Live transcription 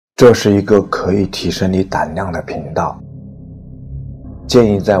这是一个可以提升你胆量的频道，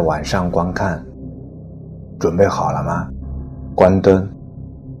建议在晚上观看。准备好了吗？关灯，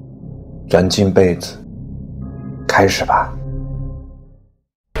钻进被子，开始吧。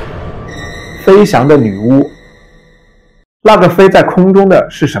飞翔的女巫，那个飞在空中的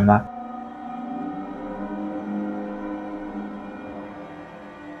是什么？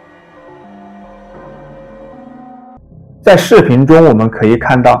在视频中我们可以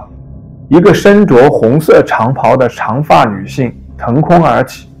看到，一个身着红色长袍的长发女性腾空而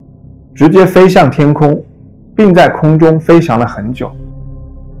起，直接飞向天空，并在空中飞翔了很久。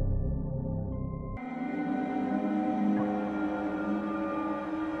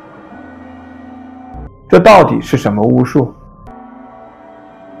这到底是什么巫术？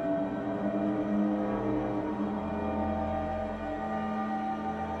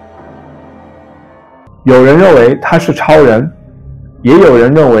有人认为他是超人，也有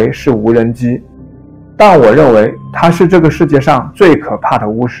人认为是无人机，但我认为他是这个世界上最可怕的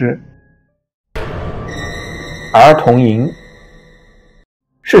巫师。儿童营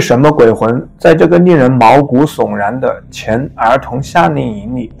是什么鬼魂在这个令人毛骨悚然的前儿童夏令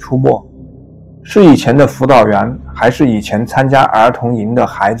营里出没？是以前的辅导员，还是以前参加儿童营的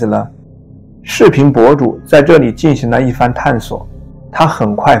孩子呢？视频博主在这里进行了一番探索，他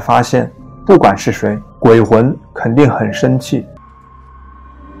很快发现，不管是谁，鬼魂肯定很生气。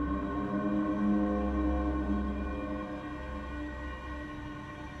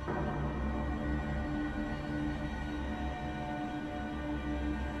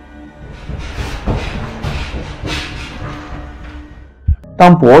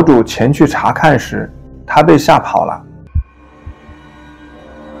当博主前去查看时，他被吓跑了。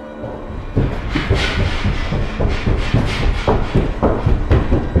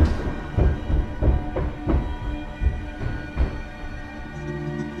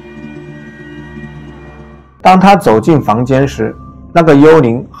当他走进房间时，那个幽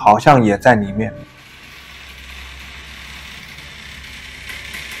灵好像也在里面。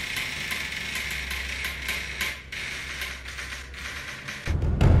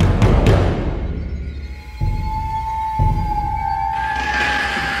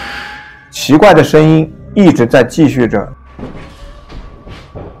奇怪的声音一直在继续着。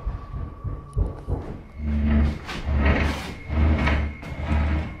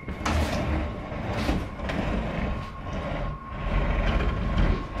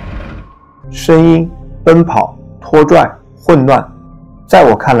声音、奔跑、拖拽、混乱，在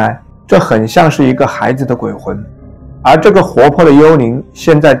我看来，这很像是一个孩子的鬼魂，而这个活泼的幽灵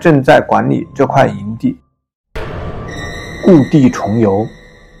现在正在管理这块营地。故地重游，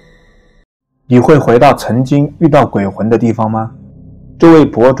你会回到曾经遇到鬼魂的地方吗？这位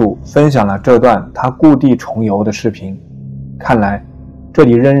博主分享了这段他故地重游的视频，看来这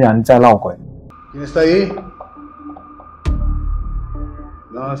里仍然在闹鬼。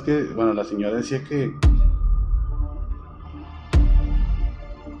No, es que, bueno, la señora decía que...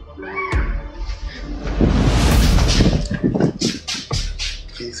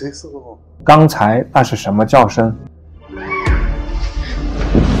 ¿Qué es eso? 刚才那是什么叫声？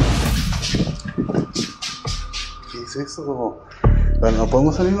 ¿Qué es eso? Pero no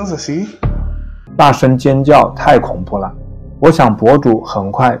podemos salirnos así. 那声尖叫太恐怖了，我想博主很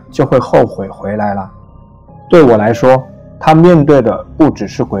快就会后悔回来了。对我来说，他面对的不只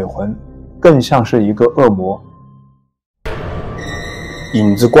是鬼魂，更像是一个恶魔。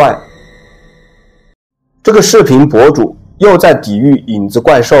影子怪，这个视频博主又在抵御影子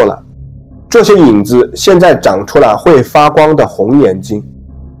怪兽了。这些影子现在长出了会发光的红眼睛，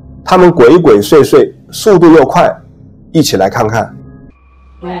它们鬼鬼祟祟，速度又快。一起来看看。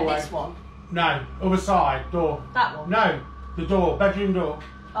 Where, this one? No, other side, door. That one? No, the door, bedroom door.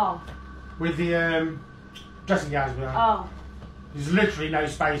 Oh. With the dressing gowns behind. Oh. There's literally no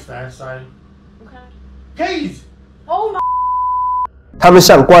space there, so... Okay. Keys! Oh my... 他们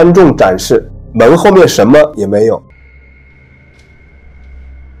向观众展示门后面什么也没有。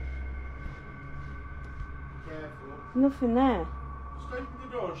 Careful. Nothing there. Just open the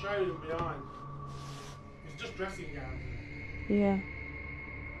door and show them behind. It's just dressing gowns. Yeah.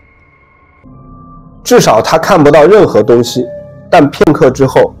 至少他看不到任何东西，但片刻之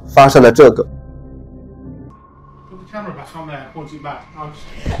后发生了这个。 Put the camera back on there, point it back.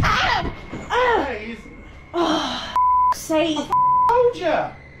 Please. Say... Told you!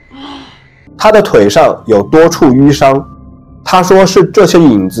 他的腿上有多处淤伤，他说是这些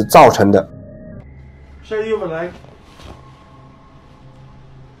影子造成的。 Show the other leg.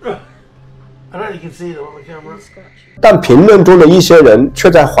 I don't know if you can see them on the camera. 但评论中的一些人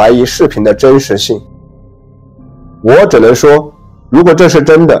却在怀疑视频的真实性。我只能说，如果这是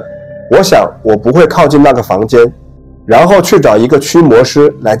真的，我想我不会靠近那个房间，然后去找一个驱魔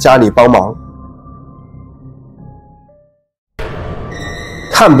师来家里帮忙。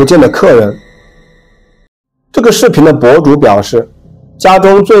看不见的客人。这个视频的博主表示，家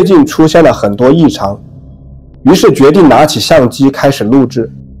中最近出现了很多异常，于是决定拿起相机开始录制。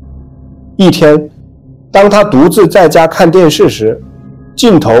一天，当他独自在家看电视时，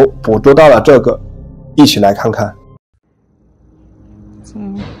镜头捕捉到了这个，一起来看看。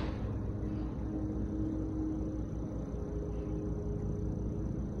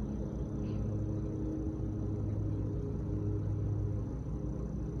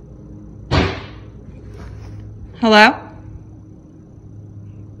Hello?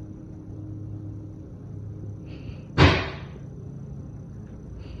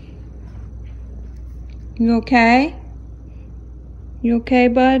 You okay? You okay,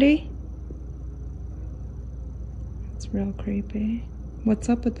 buddy? It's real creepy. What's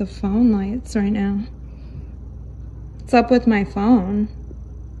up with the phone lights right now? What's up with my phone?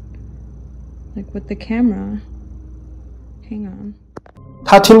 Like with the camera? Hang on.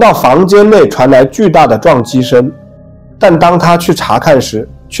 他听到房间内传来巨大的撞击声，但当他去查看时，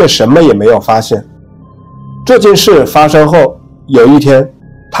却什么也没有发现。这件事发生后，有一天，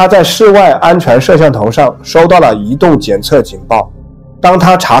他在室外安全摄像头上收到了移动检测警报。当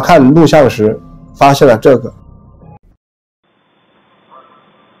他查看录像时，发现了这个。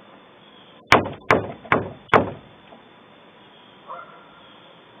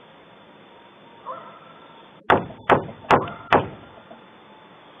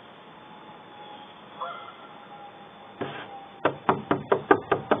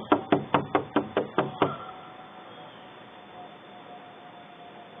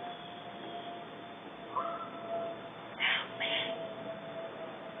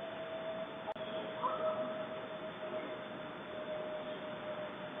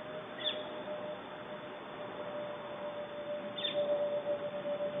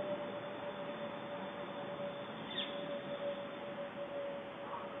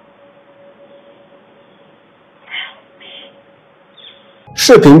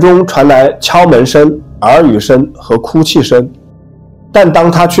视频中传来敲门声、耳语声和哭泣声，但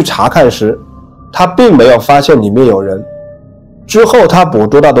当他去查看时，他并没有发现里面有人。之后他捕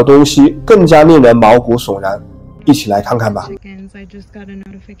捉到的东西更加令人毛骨悚然，一起来看看吧。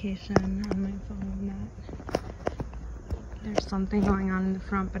There's something going on in the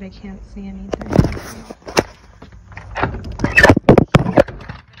front, but I can't see anything.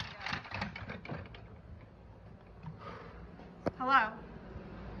 Hello?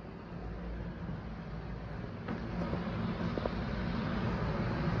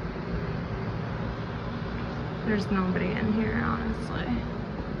 There's nobody in here, honestly.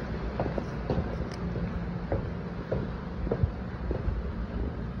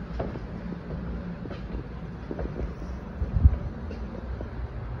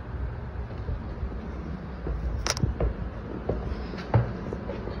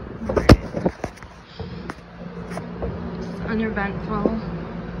 Uneventful.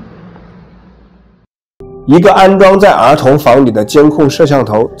 一个安装在儿童房里的监控摄像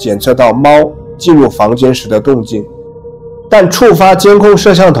头检测到猫进入房间时的动静，但触发监控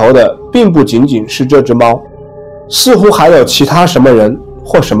摄像头的并不仅仅是这只猫，似乎还有其他什么人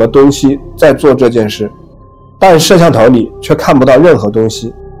或什么东西在做这件事，但摄像头里却看不到任何东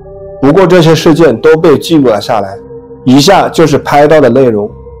西。不过这些事件都被记录了下来，以下就是拍到的内容，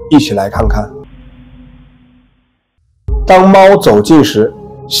一起来看看。当猫走近时，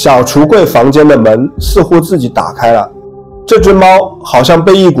小橱柜房间的门似乎自己打开了，这只猫好像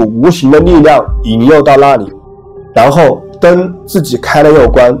被一股无形的力量引诱到那里，然后灯自己开了又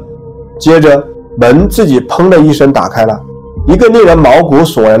关，接着门自己砰的一声打开了，一个令人毛骨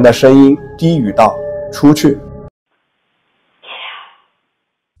悚然的声音低语道：“出去。”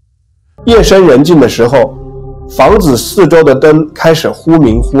夜深人静的时候，房子四周的灯开始忽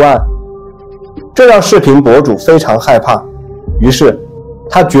明忽暗，这让视频博主非常害怕，于是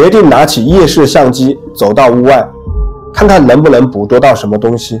他决定拿起夜视相机走到屋外，看看能不能捕捉到什么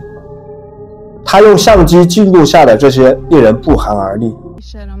东西。他用相机记录下的这些令人不寒而栗。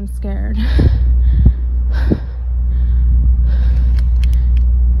Shit, I'm scared.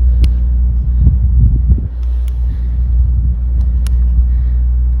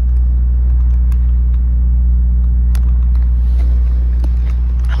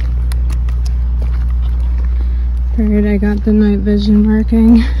 Alright, I got the night vision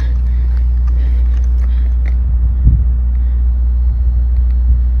working.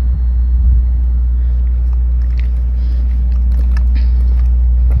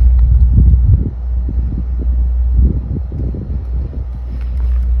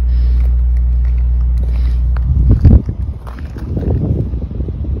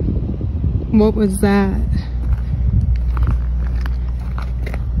 What was that?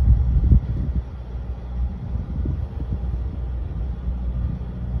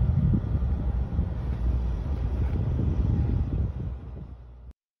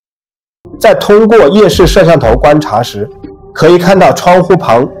 在通过夜视摄像头观察时，可以看到窗户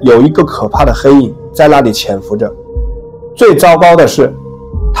旁有一个可怕的黑影在那里潜伏着。最糟糕的是，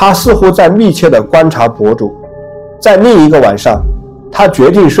他似乎在密切地观察博主。在另一个晚上，他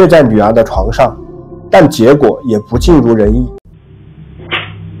决定睡在女儿的床上，但结果也不尽如人意。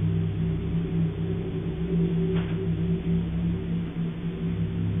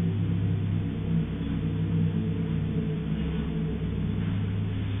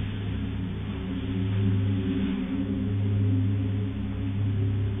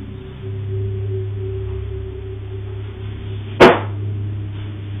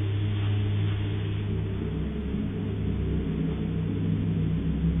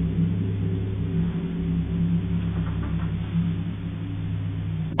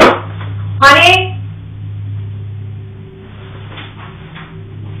Honey?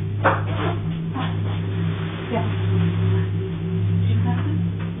 Yeah. Did you have it?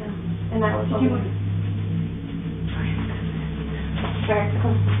 Yeah. And that was what you would. Very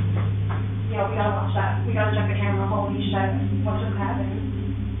cool. Yeah, we gotta watch that. We gotta check the camera. Holy shit. What just happened?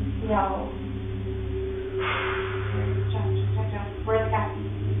 No. Check. Where's the cat?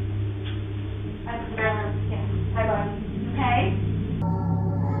 Yeah. Hi, bud. Okay.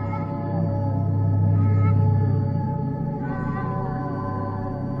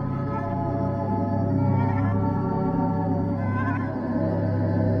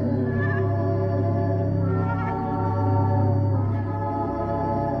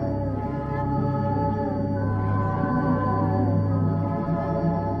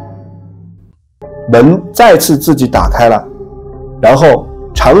 门再次自己打开了，然后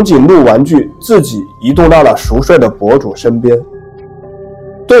长颈鹿玩具自己移动到了熟睡的博主身边。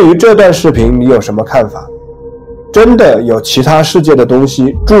对于这段视频你有什么看法？真的有其他世界的东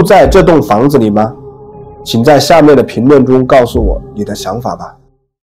西住在这栋房子里吗？请在下面的评论中告诉我你的想法吧。